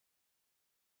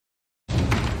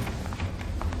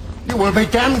You will be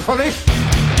damned for this.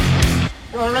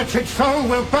 Your wretched soul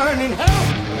will burn in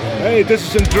hell. Hey,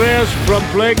 this is Andreas from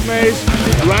Plague Maze.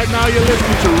 Right now you're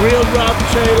listening to Real Rob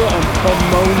Taylor on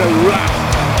Pomona Rock.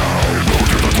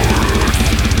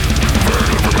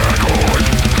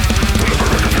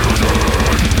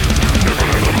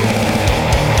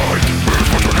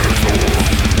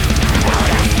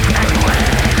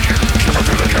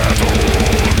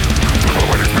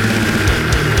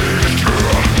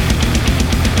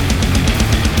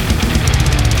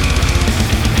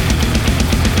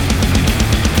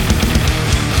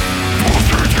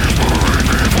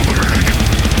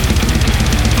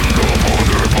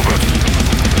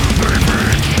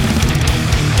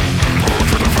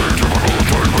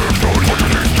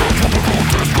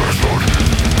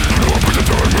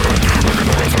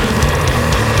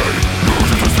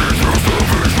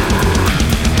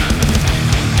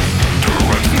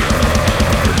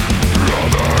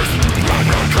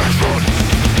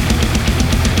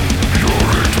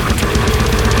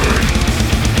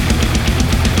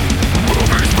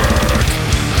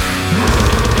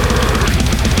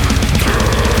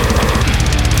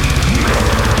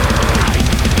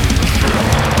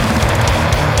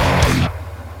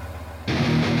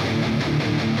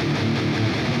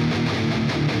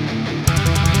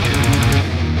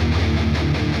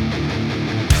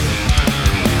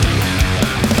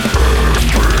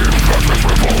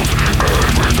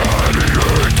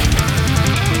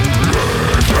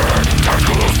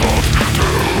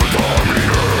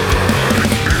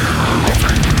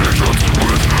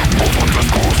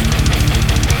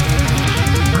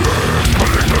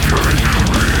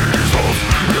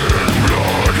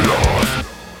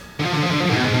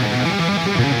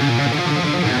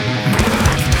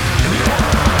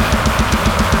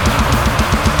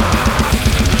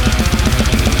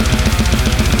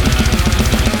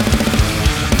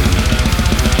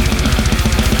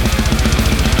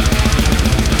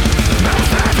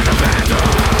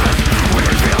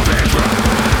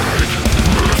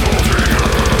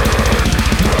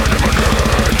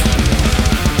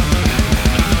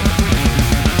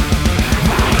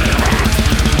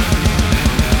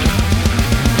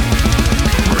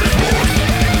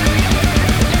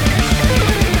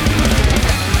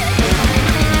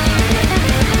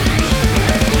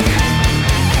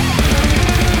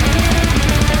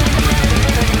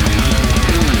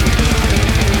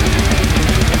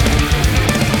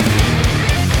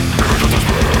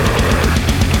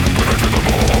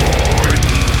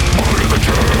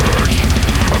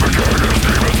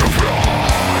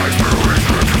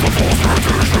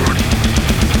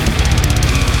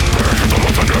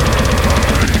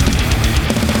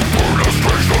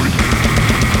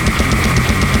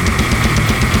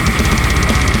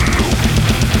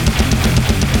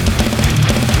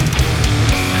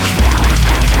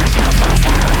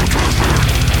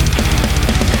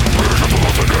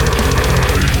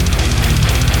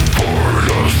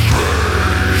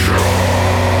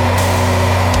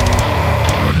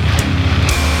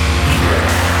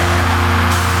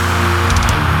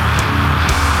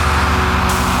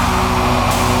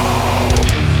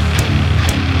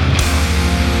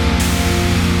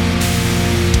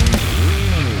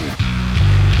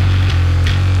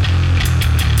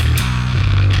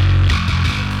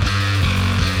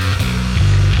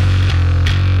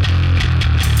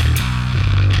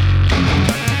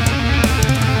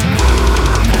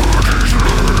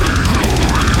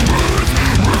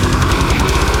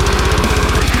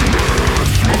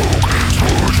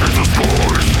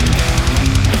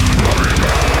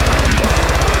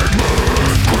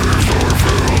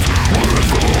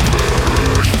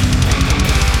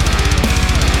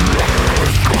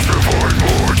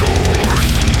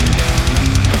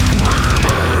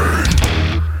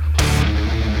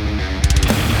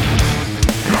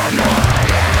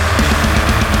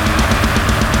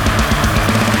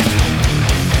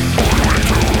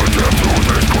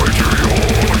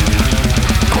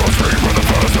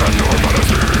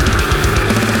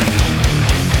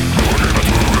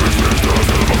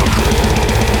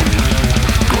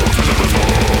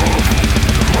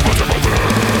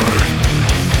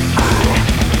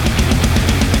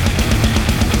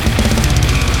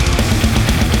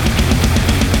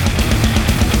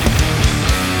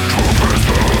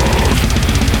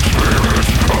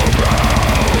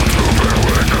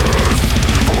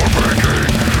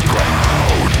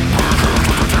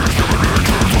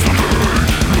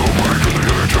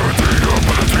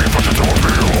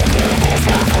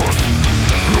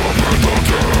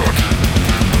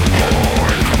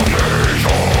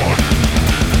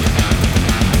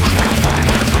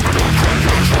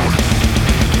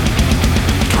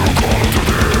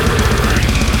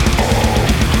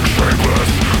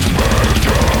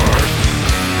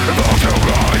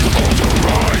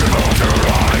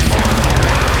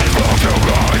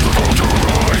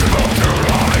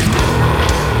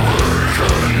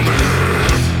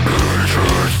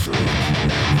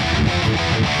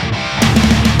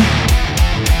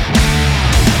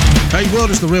 world?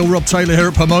 It's the real Rob Taylor here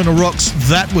at Pomona Rocks.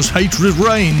 That was Hatred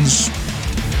Reigns.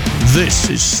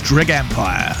 This is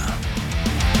STRIGAMPIRE.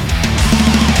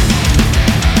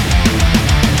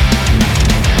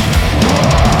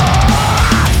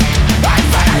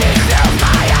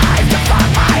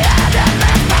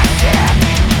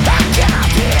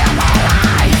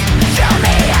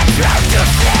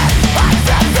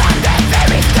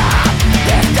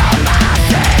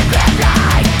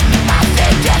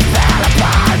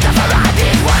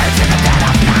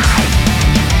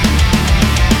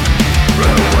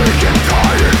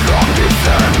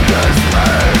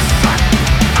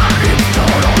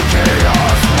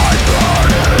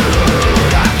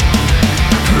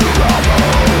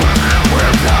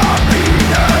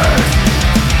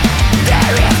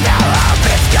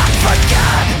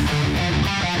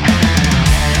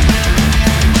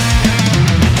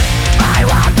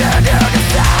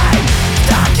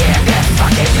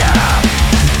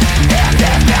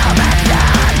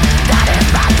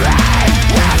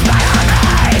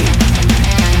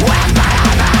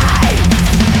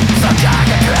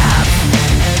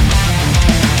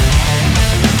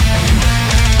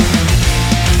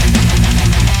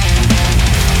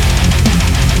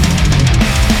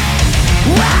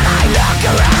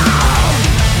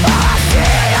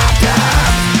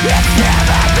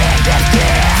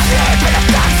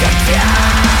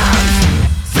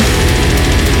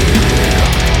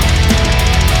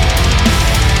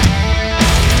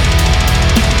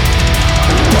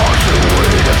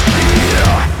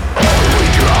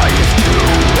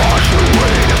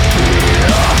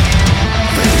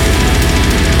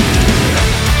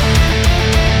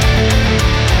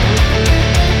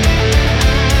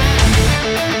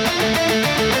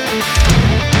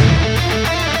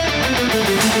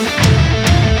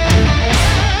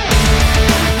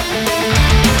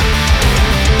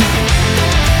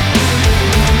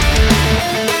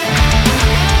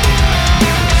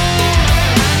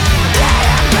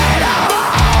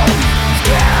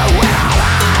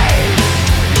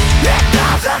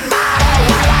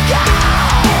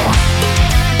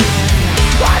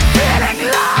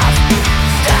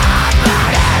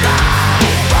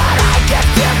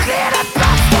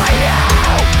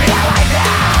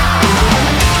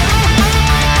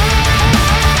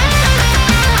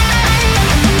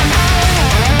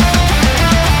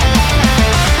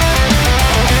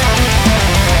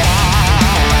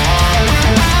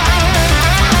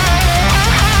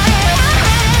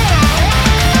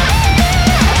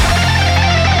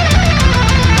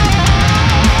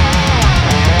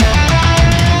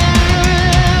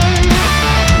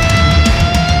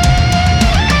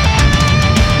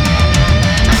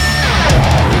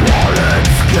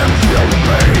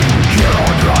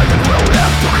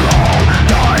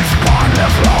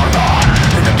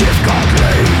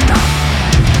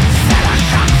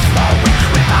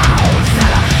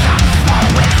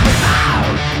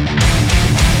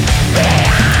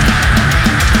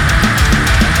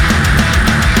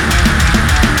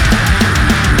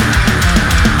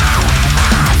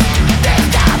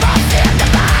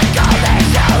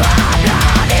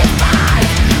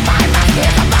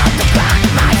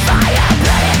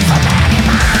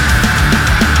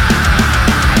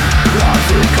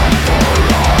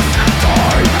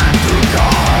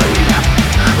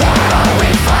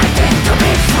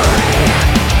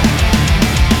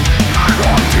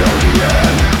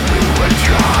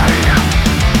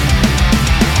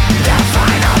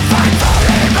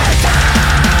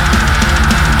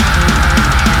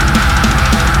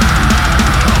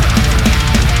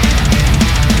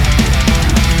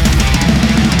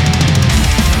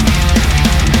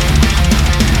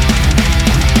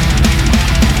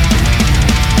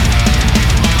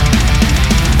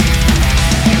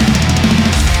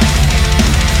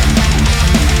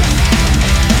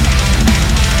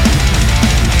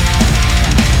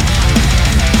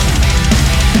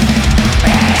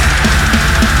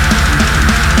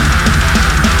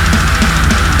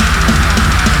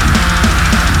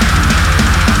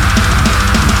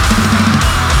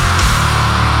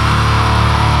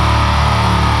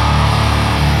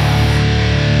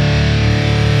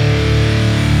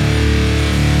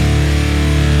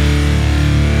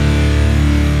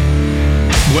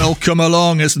 Welcome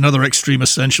along. It's another Extreme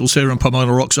Essentials here on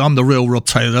Pomona Rocks. I'm the real Rob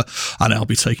Taylor, and I'll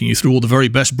be taking you through all the very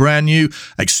best brand new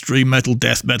extreme metal,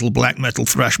 death metal, black metal,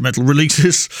 thrash metal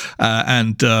releases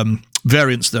and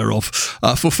variants thereof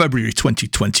for February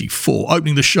 2024.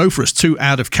 Opening the show for us, two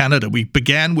out of Canada. We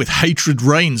began with Hatred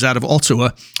Reigns out of Ottawa.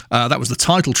 That was the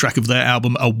title track of their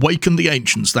album Awaken the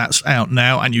Ancients. That's out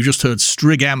now. And you just heard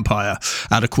STRIGAMPIRE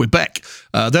out of Quebec.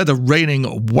 They're the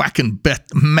reigning whack and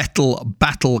metal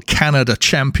battle Canada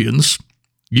champions.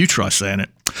 You try saying it.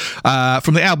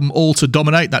 From the album All to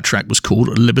Dominate, that track was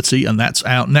called Liberty, and that's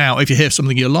out now. If you hear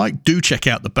something you like, do check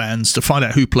out the bands. To find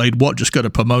out who played what, just go to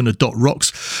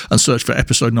pomona.rocks and search for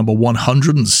episode number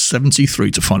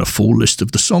 173 to find a full list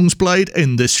of the songs played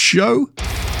in this show.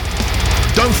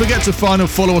 Don't forget to find and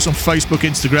follow us on Facebook,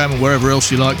 Instagram, and wherever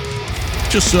else you like.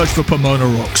 Just search for Pomona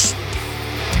Rocks.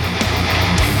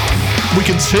 We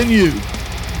continue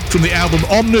from the album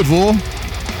Omnivore.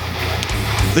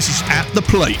 This is At the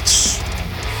Plates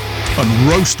and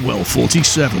Roastwell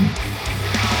 47.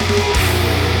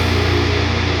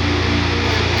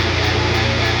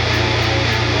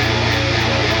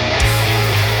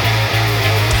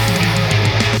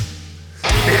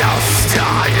 It all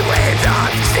started with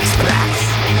six blacks.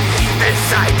 This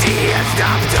idea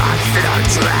stopped us in our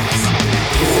tracks.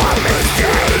 One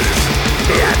mistake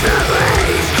at the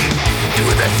lake. To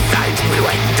the sight we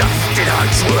went dust in our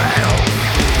trail.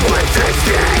 What's at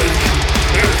stake?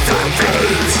 It's our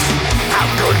fate. How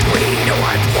could we know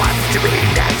what wants to be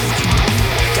next?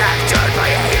 Captured by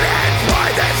aliens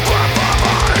by the scruff of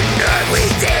our nerves. We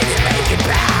didn't make it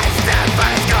past the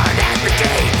first guard at the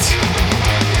gate.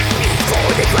 Before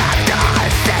they grabbed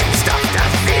us and stuffed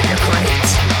us in the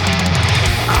crate.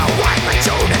 A white light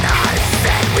shone on us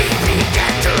and we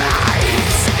began to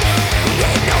rise.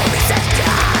 In all the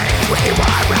sectors we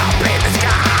were up in the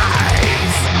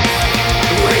skies.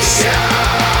 We should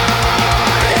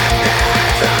have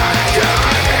never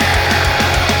gone here.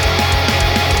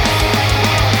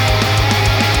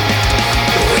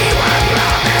 We were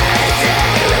promised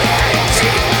alien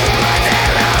cheap, but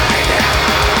they're unknown.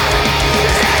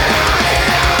 They're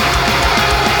unknown.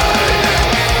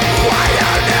 I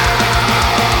don't know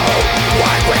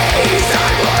what ways I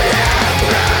would have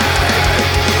run,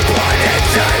 but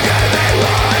it's they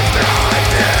was not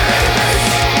this.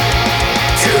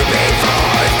 To be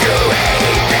forced to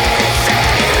eat this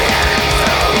alien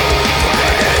food,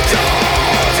 when it's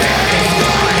all tastes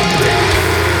like this.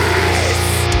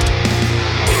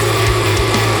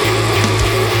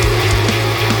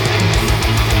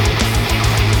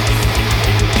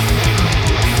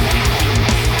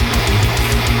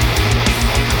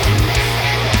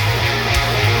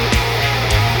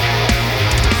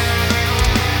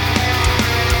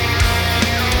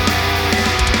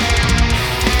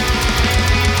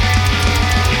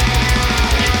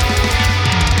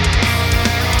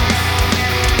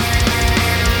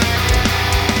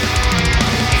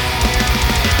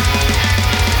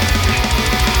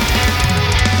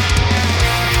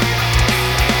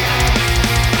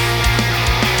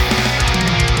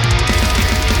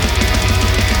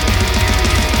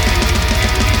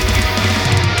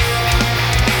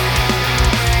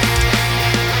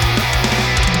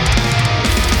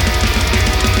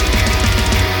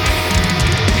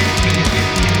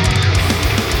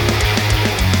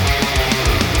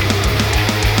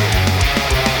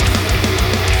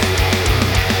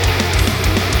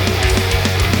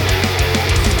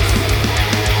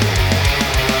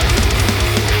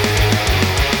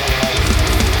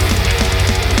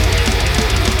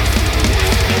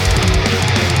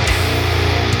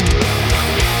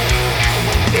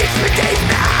 It's been days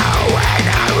now and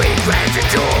I regret the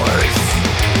doors.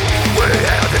 We're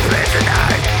held as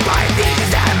prisoners by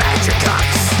these amateur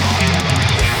cucks.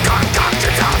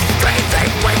 Concoctions of strength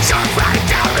which are right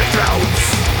down the throats.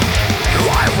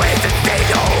 Why with the stay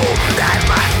home that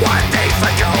last one they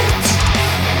forgot?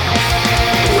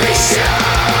 We should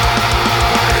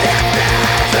have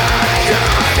never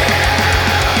gone here.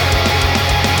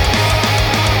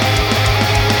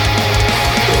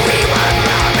 We were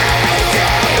promised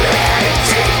alien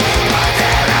cheap, but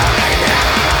they're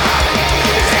unknown.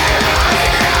 They're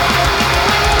unknown.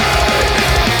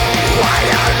 I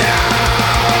don't know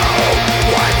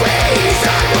what ways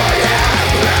I would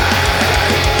have run,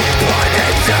 but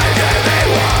it's they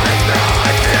was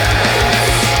not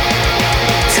this.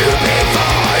 To be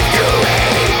forced to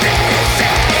eat this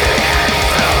alien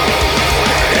food,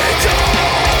 when it's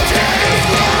all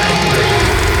tastes like this.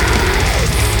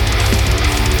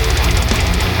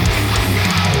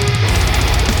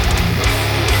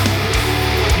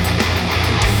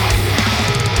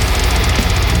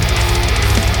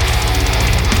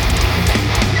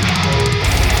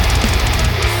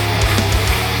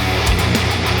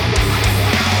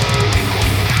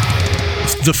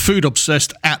 The Food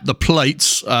Obsessed At the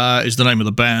Plates is the name of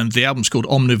the band. The album's called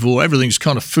Omnivore. Everything's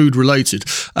kind of food related.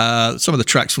 Some of the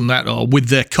tracks from that are With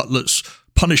Their Cutlets,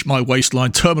 Punish My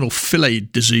Waistline, Terminal Fillet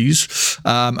Disease,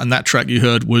 and that track you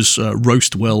heard was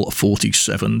Roastwell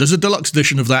 47. There's a deluxe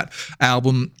edition of that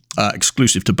album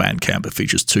exclusive to Bandcamp. It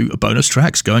features 2 bonus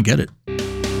tracks. Go and get it.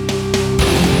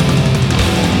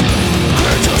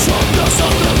 Critical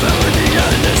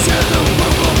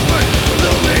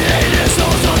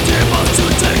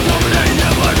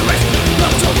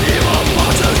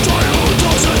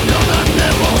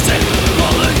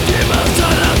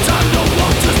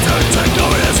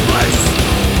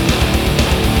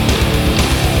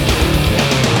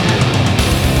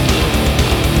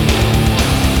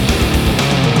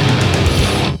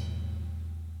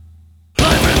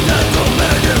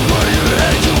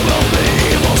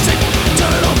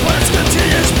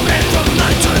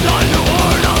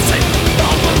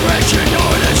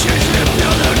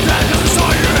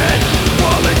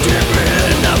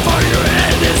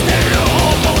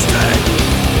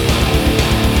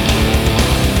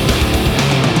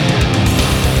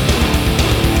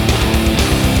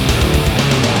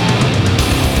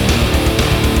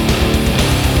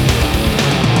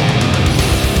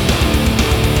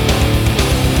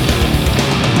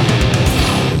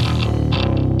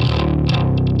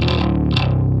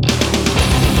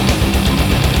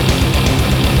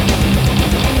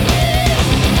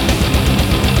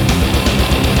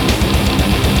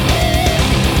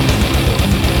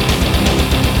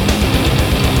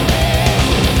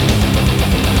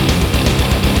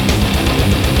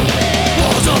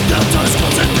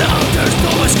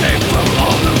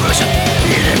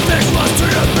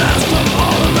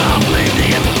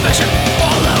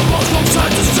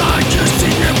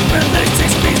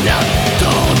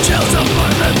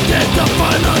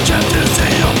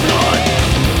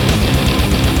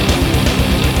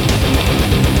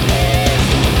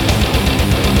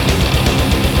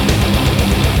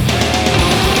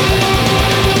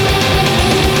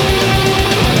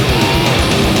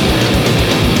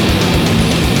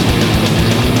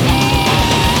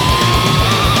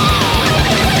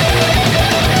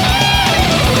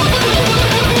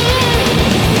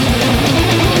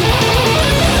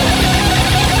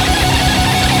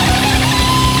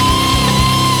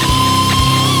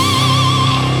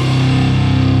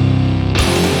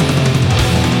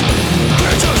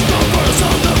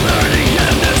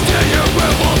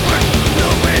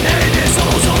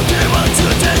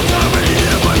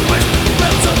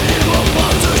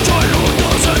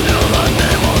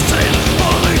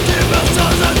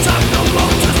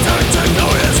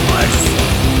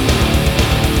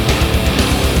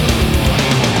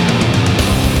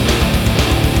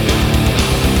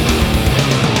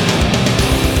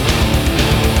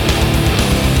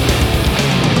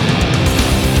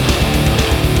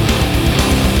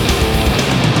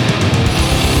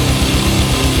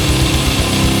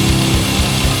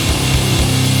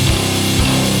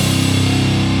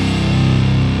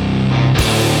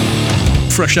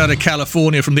fresh out of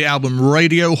California from the album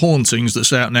Radio Hauntings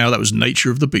that's out now. That was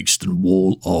Nature of the Beast and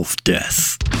Wall of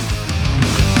Death.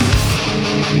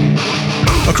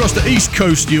 Across the East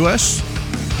Coast US,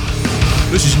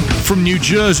 this is from New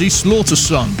Jersey,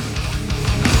 SLAUGHTERSUN.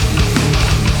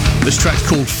 This track's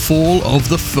called Fall of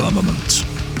the Firmament.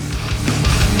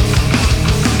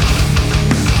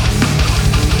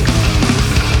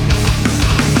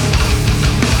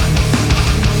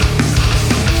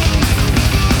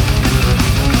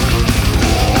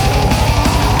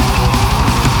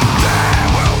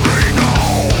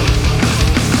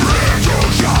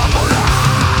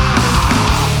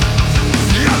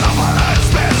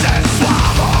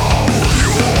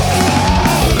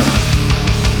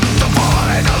 The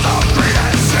falling of the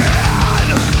creation.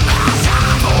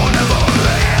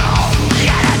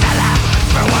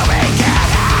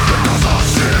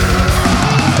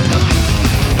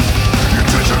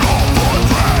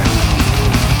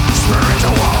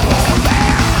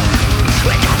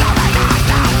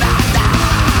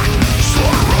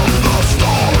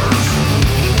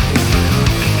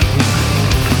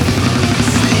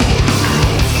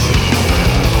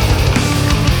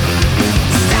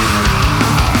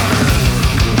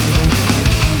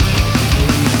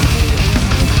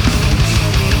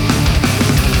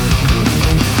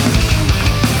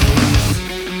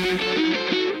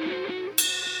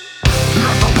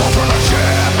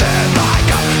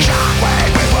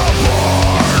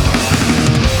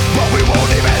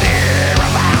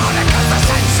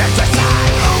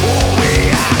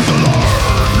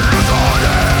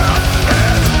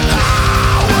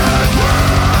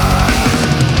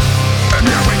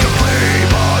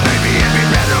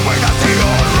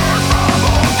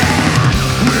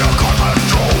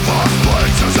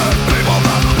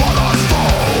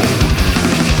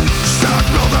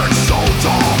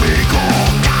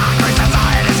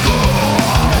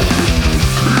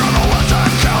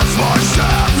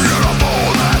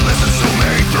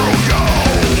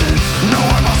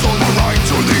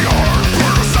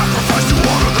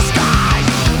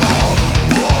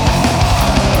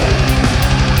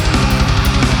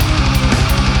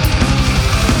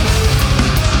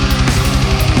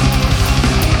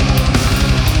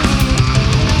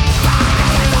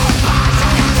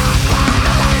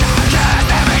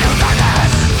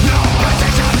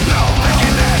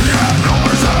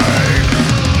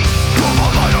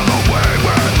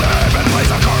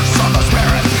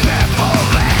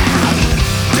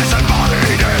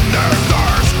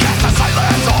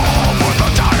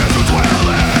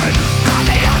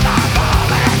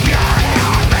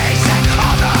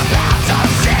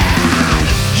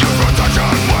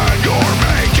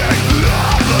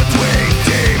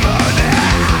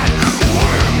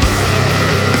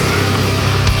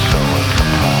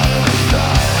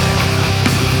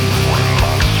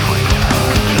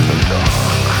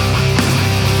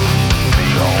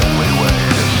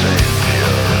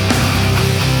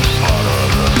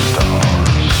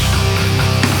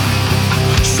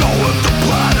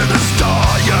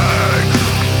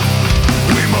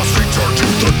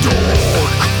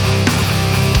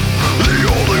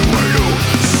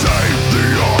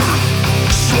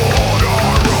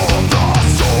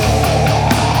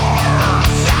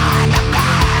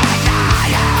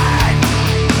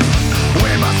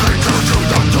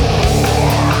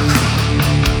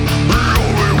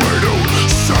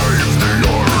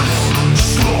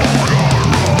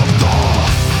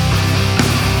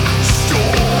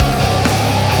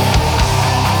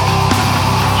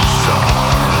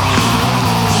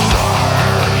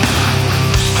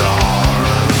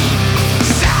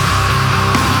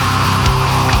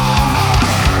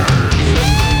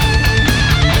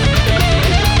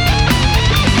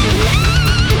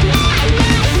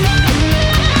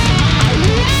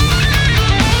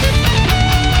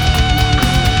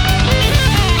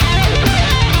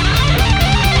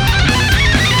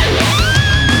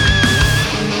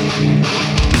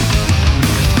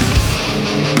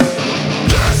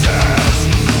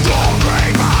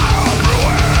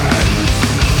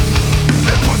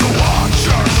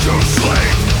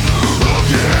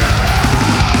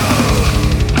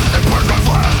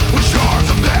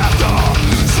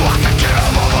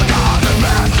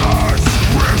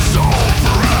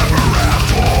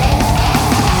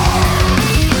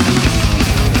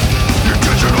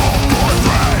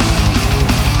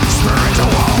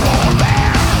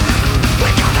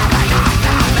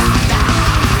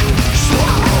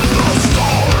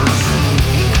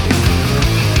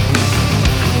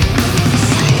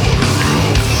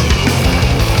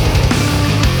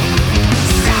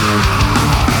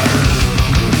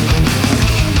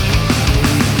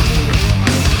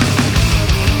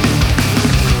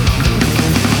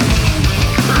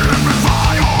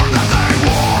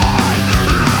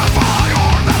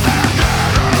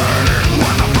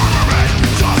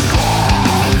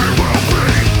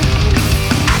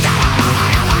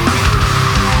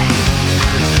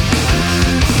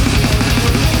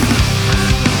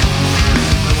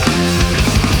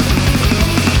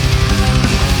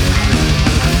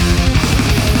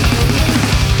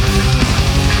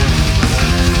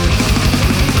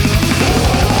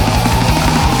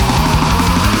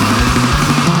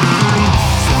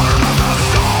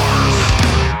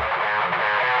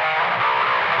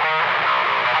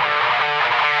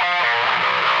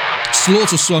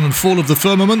 SLAUGHTERSUN and Fall of the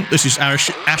Firmament. This is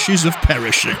Ashes of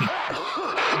Perishing.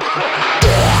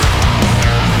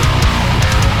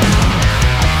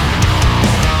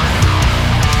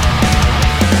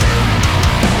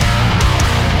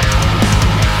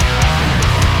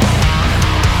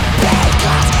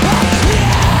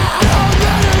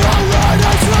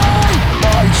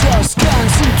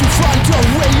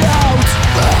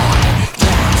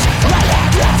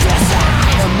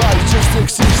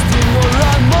 Existing or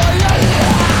on my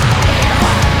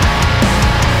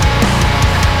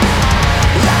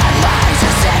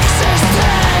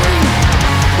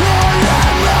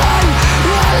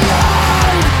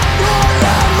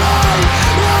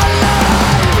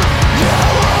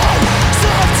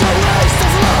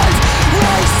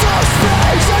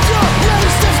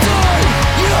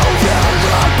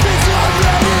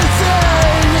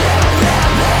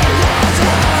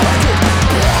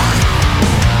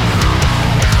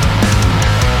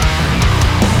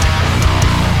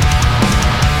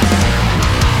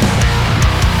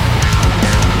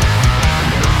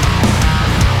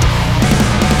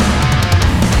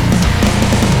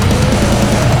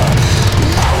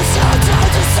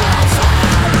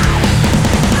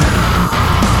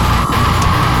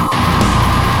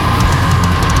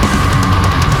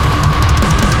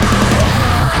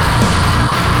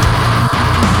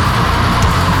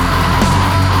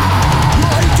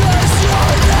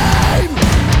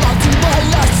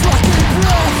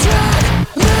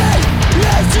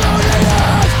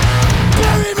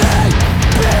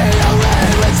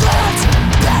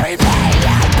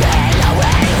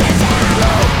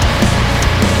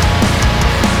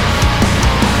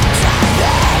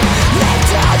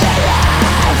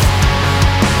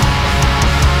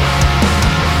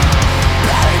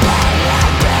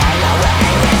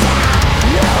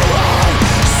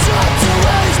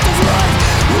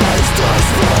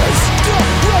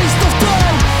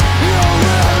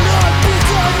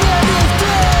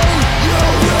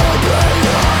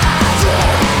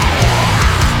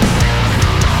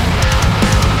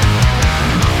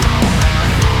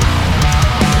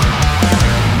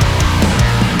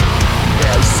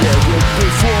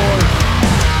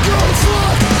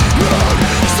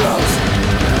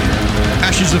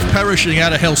Ashes of Perishing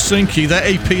out of Helsinki. Their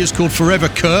EP is called Forever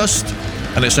Cursed,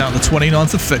 and it's out on the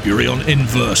 29th of February on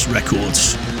Inverse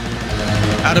Records.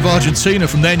 Out of Argentina,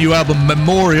 from their new album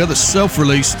Memoria that's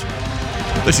self-released,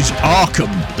 this is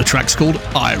ARKHAM. The track's called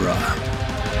Ira.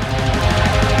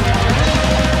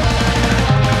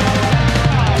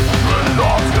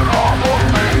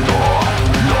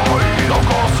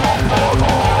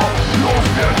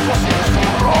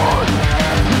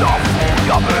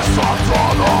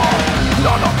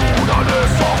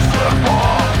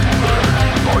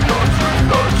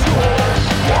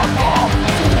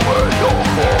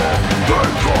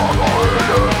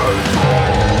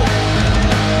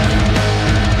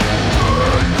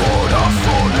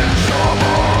 Corazón en llamas.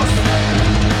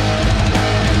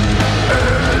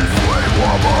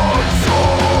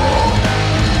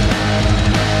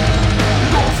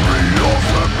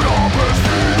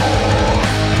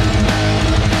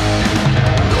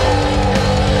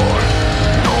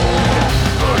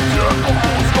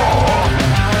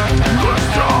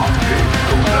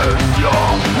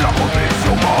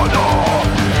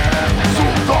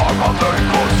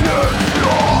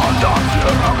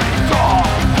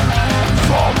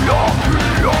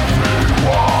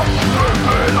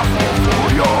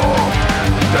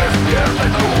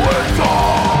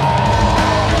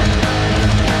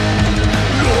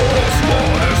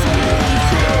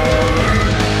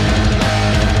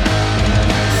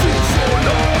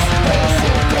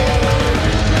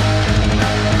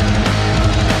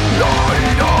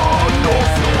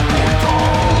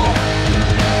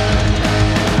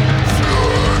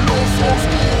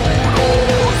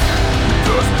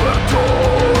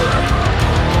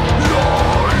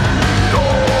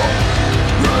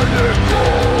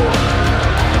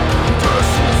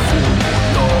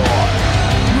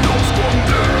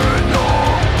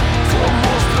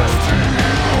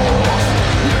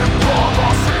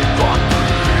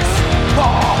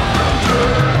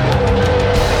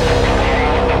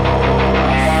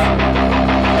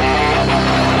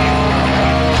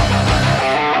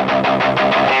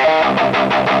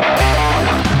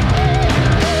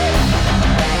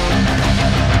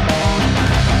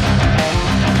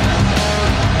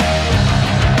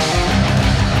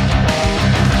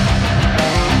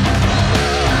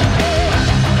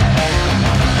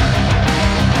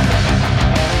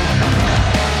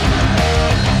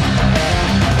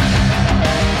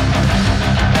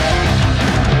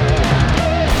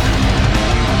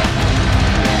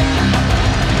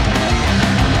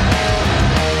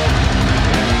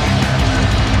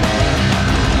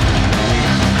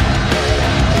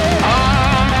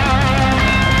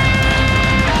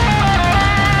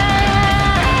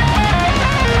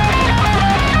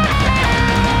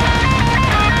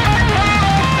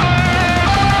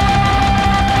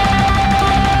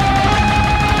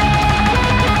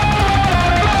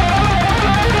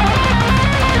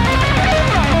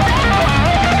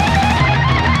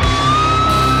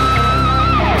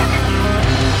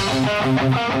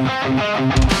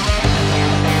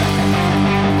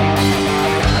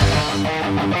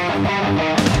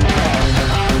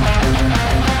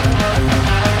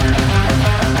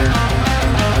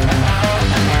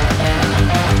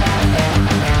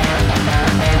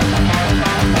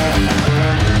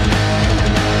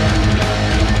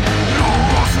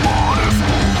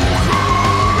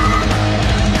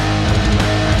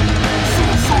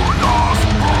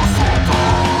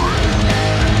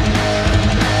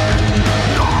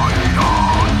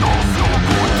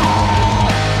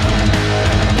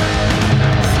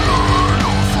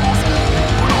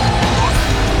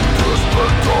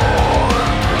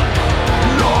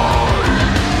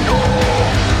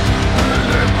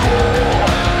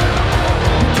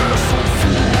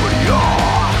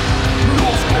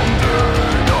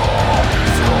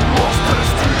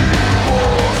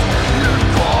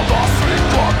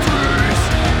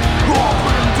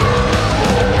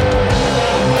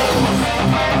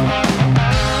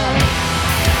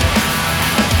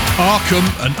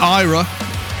 ARKHAM and Ira.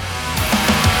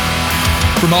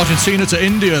 From Argentina to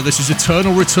India, this is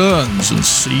Eternal Returns and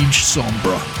Siege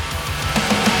Sombra.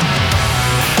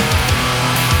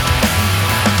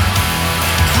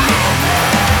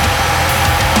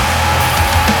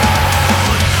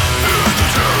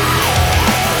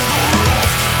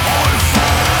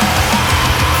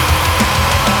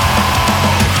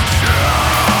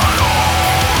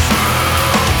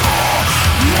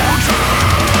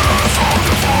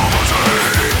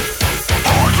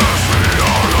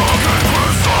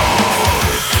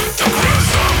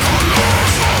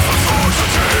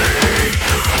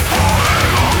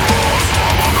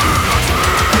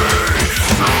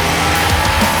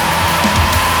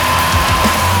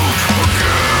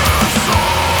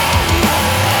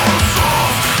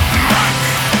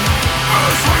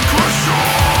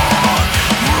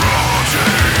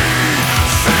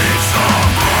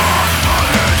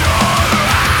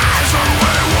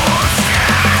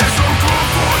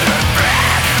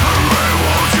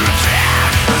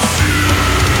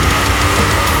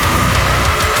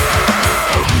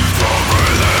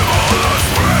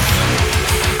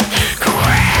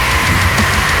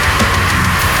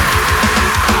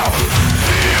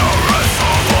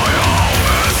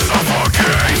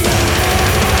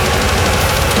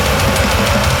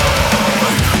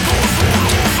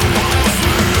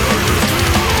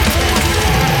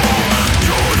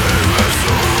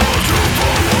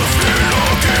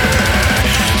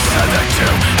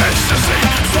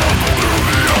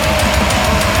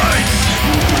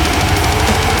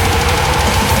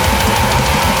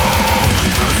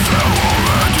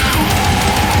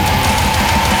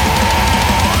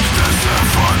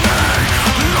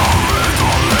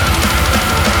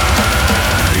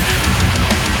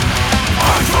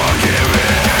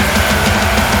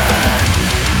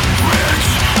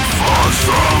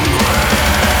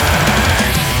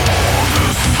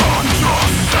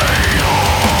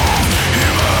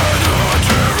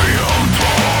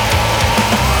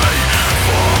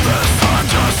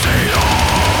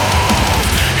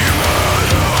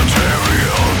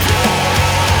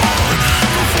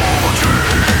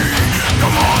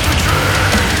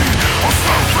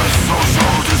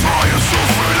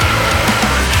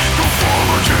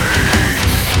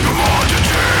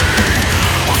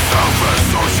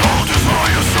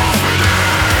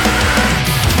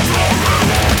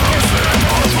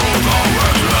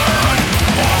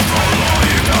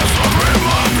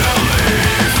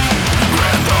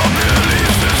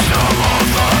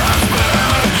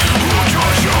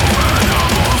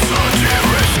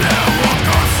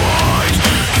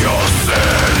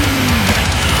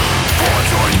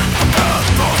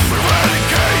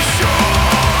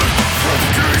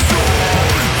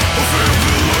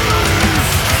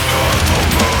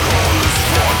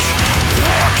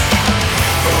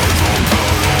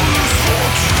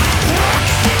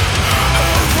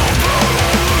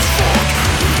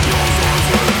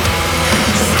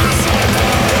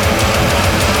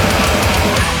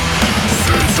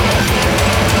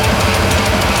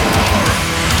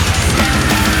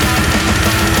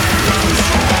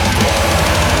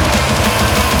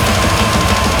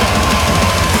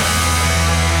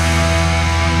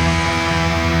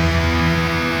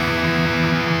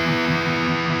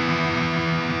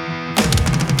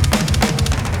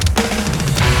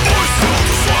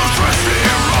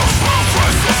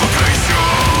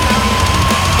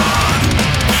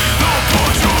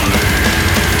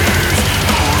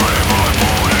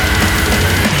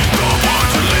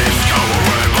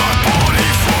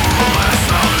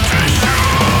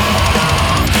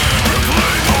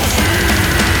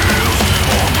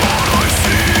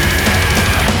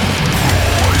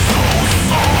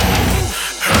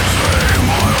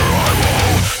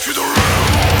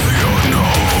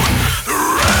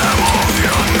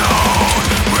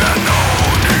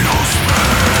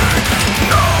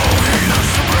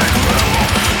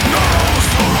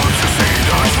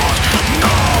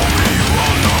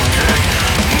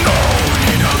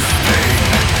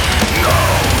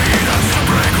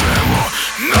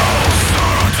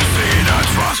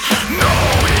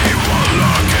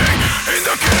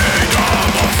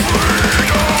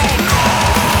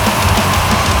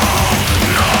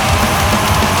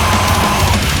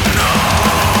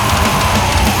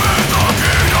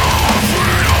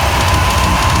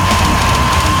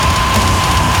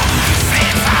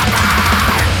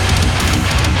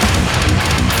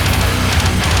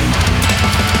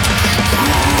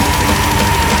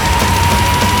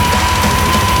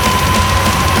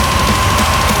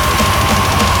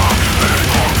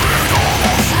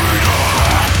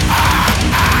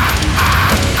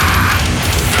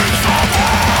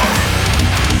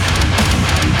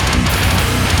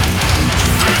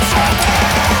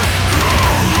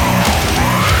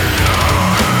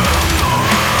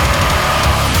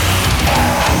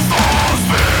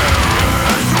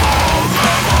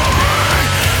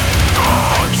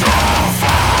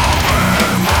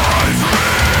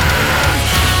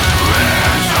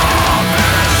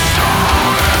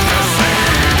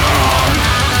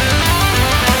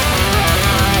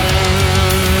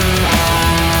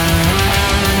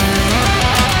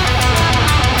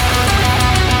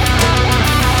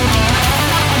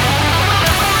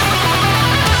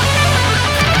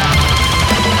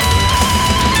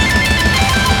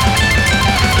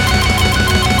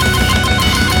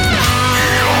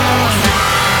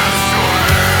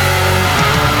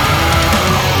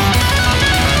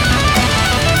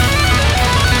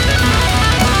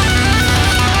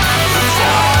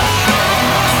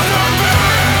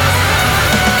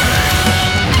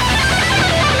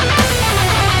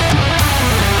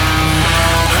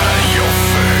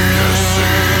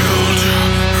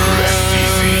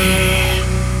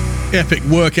 Epic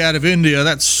work out of India.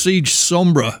 That's Siege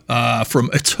Sombra from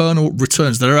Eternal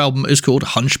Returns. Their album is called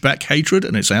Hunchback Hatred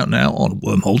and it's out now on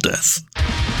Wormhole Death.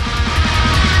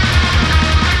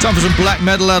 Time for some black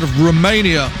metal out of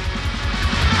Romania.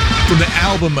 From the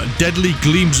album Deadly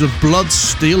Gleams of Blood,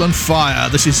 Steel and Fire,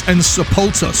 this is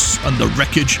Ensepultus and the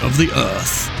Wreckage of the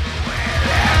Earth.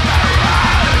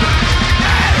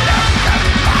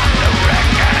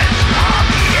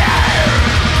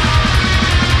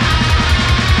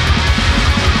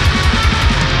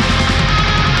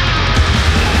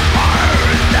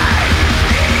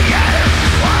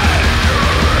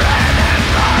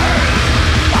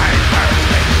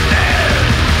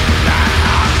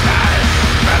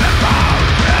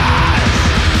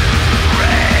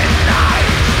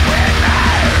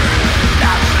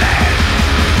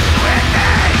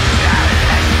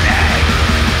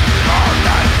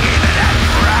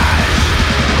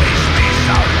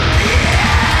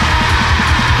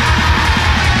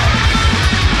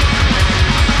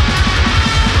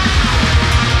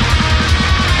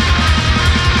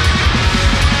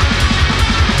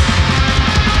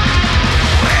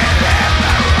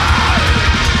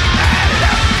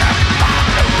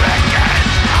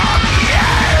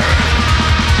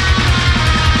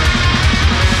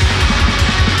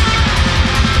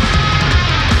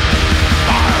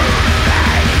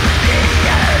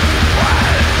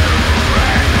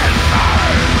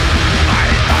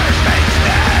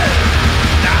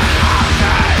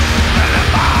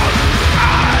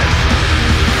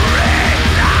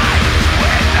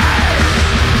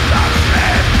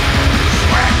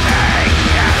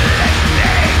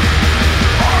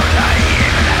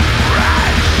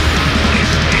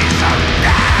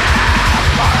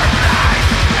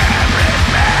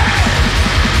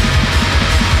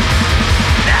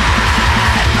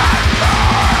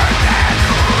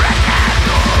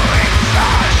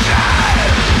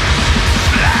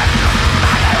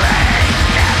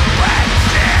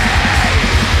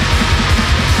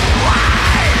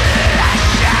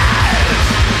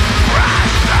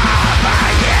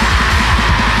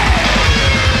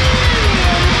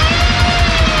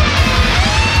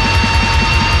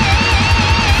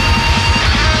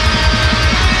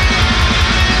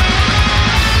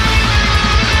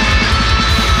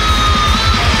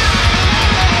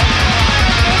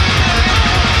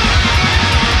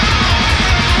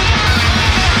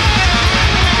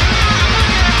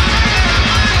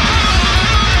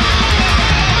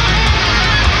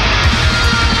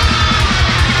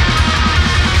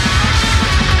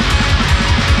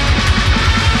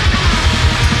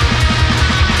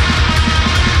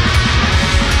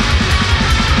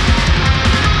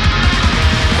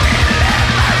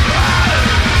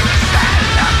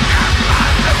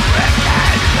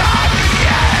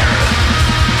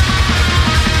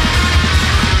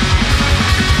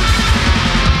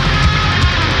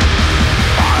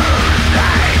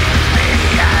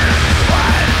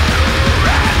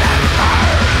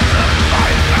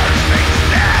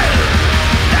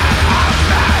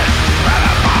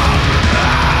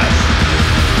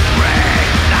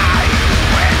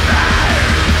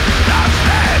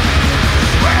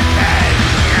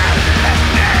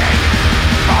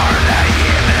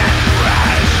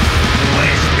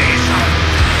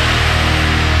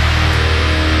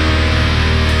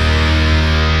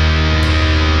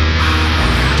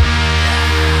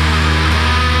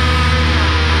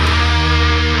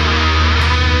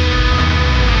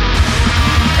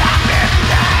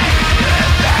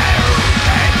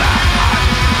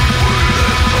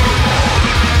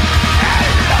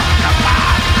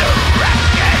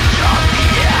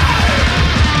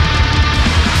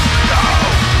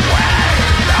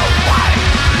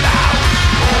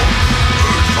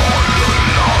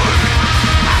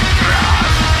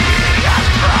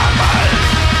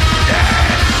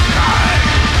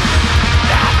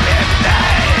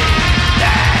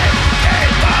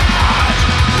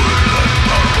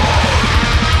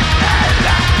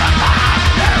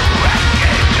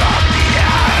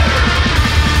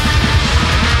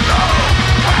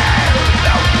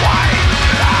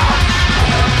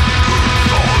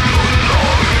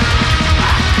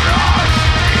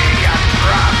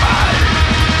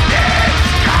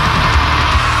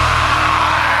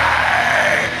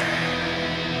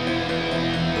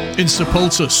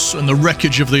 Ensepultus and the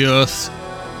Wreckage of the Earth.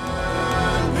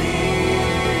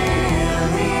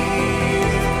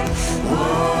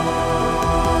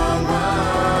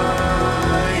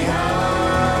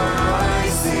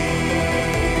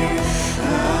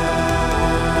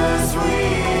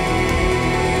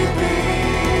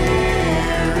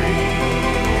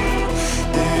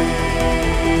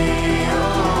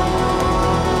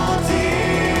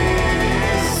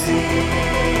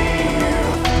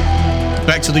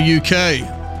 back to the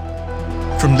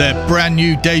UK. From their brand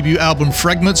new debut album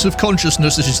Fragments of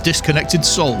Consciousness, this is Disconnected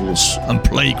Souls and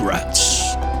Plague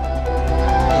Rats.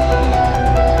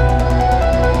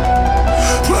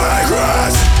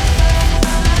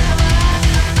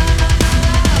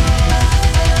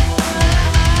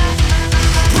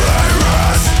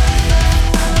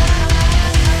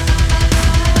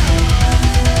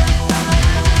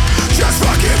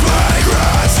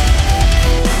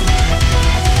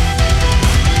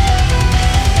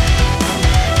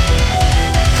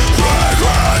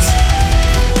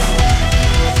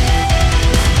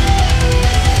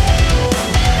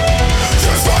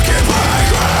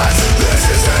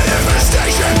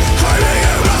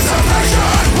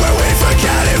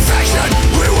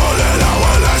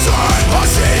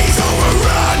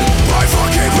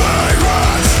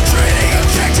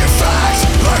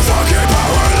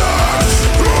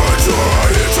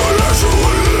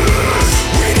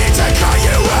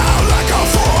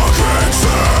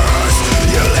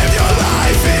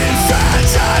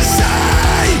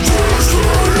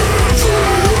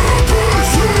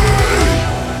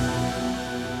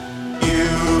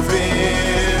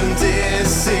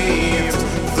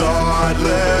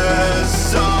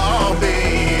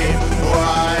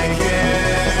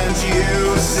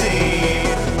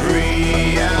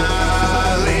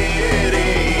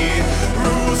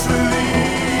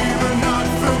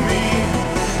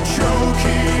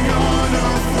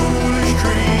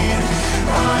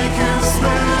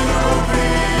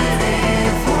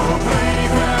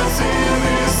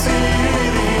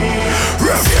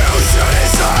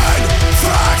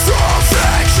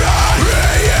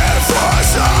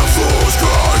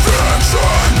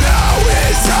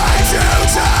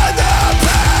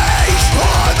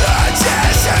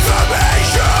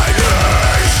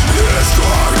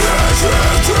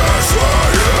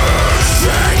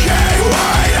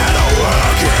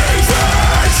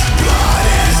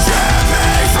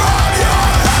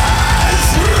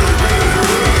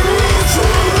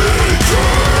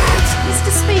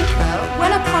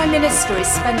 Is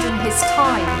spending his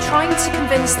time trying to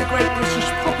convince the great British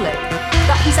public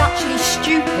that he's actually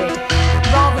stupid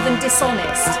rather than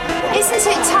dishonest. Isn't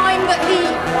it time that he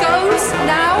goes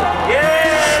now? Yeah!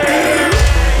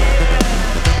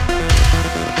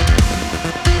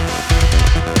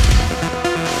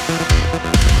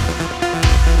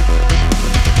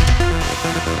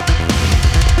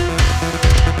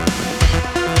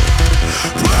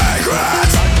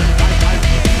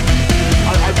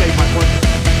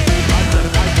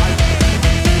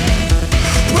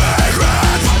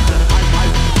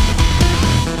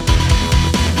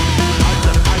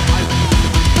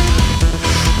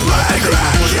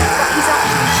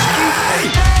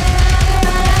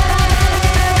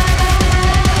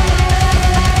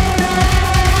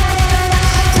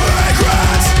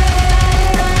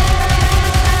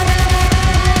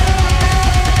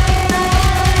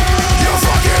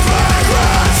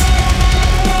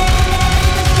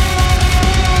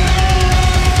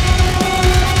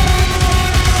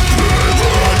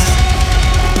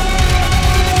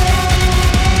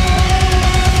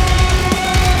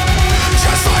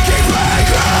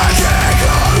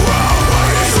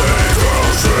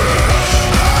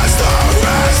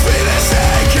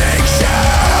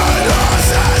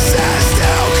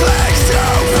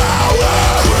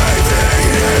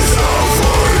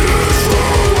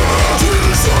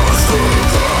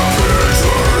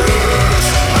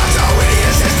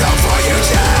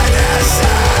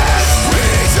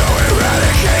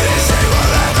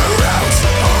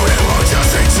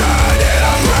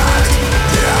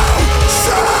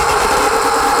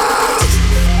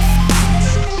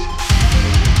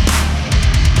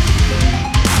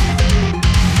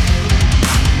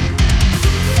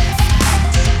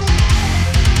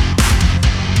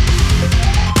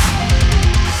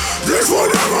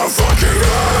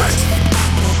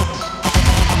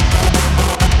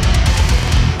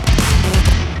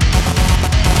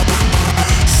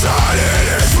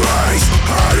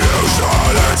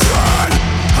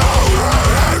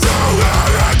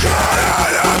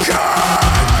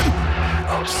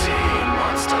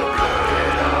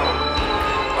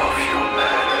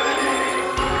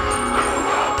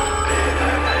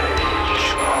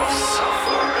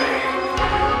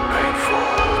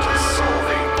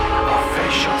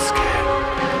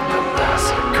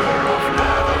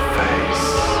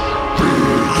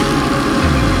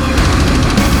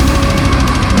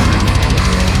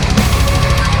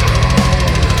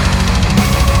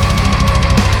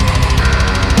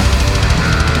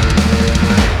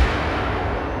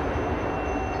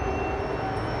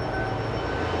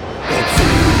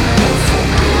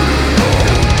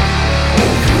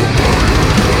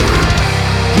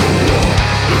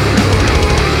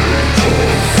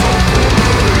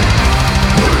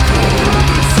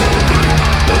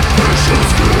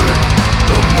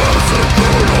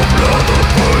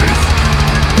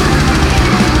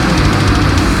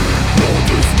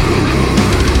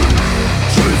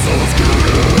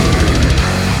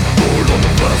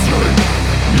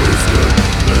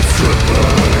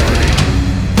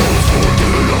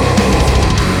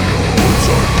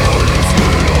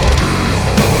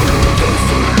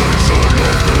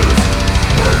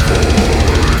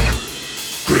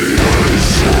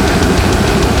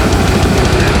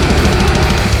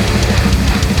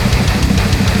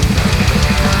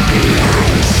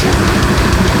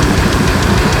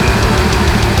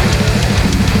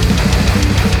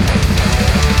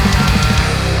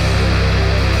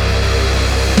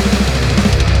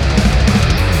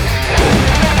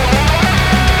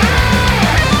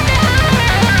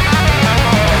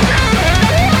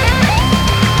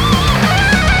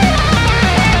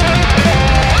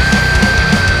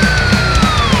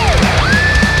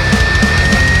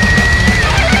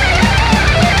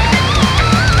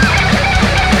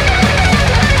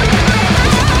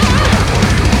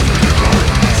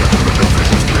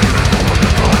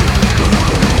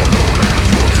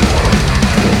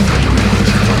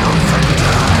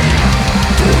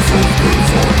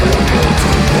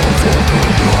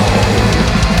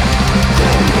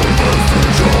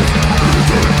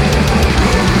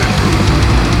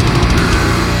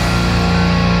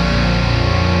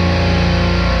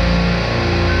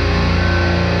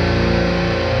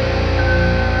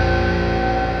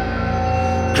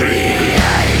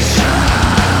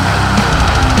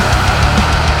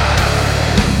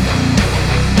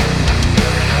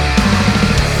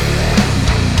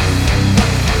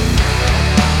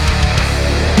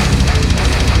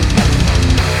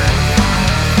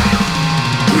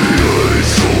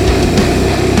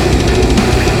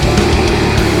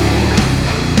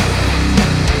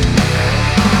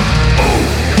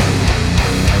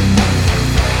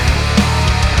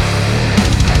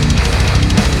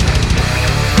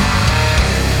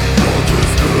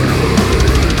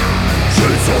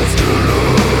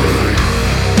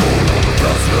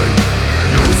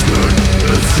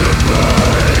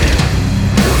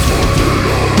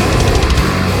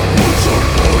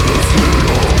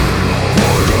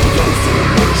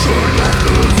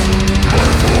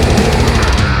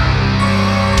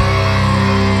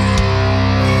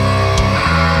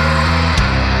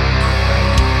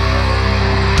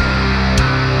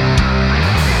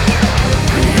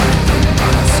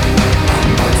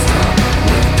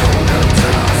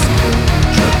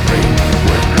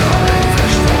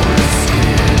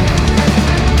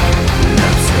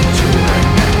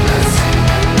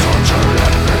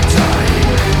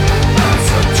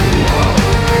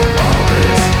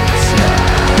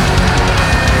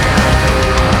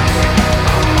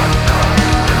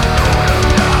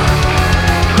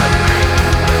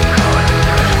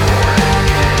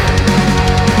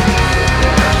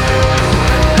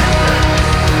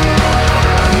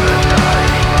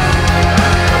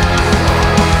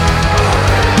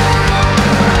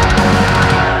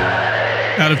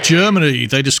 of Germany.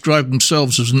 They describe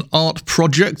themselves as an art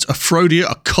project, Aphrodia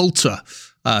Occulta.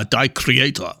 Die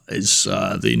Creator is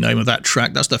the name of that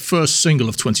track. That's their first single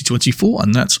of 2024,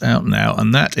 and that's out now.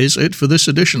 And that is it for this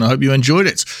edition. I hope you enjoyed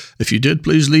it. If you did,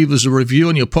 please leave us a review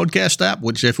on your podcast app,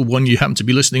 whichever one you happen to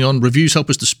be listening on. Reviews help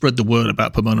us to spread the word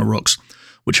about Pomona Rocks,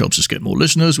 which helps us get more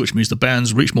listeners, which means the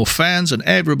bands reach more fans, and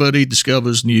everybody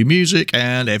discovers new music,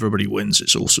 and everybody wins.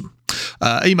 It's awesome.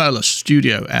 Email us,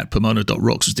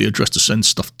 studio@pomona.rocks is the address to send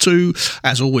stuff to.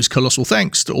 As always, colossal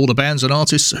thanks to all the bands and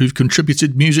artists who've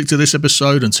contributed music to this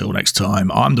episode. Until next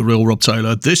time, I'm the real Rob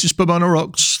Taylor. This is Pomona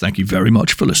Rocks. Thank you very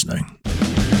much for listening.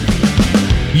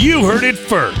 You heard it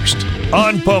first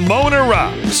on Pomona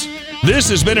Rocks. This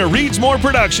has been a Reads More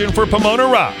production for Pomona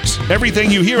Rocks.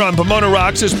 Everything you hear on Pomona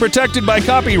Rocks is protected by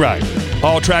copyright.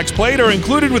 All tracks played are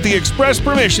included with the express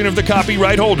permission of the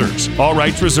copyright holders. All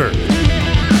rights reserved.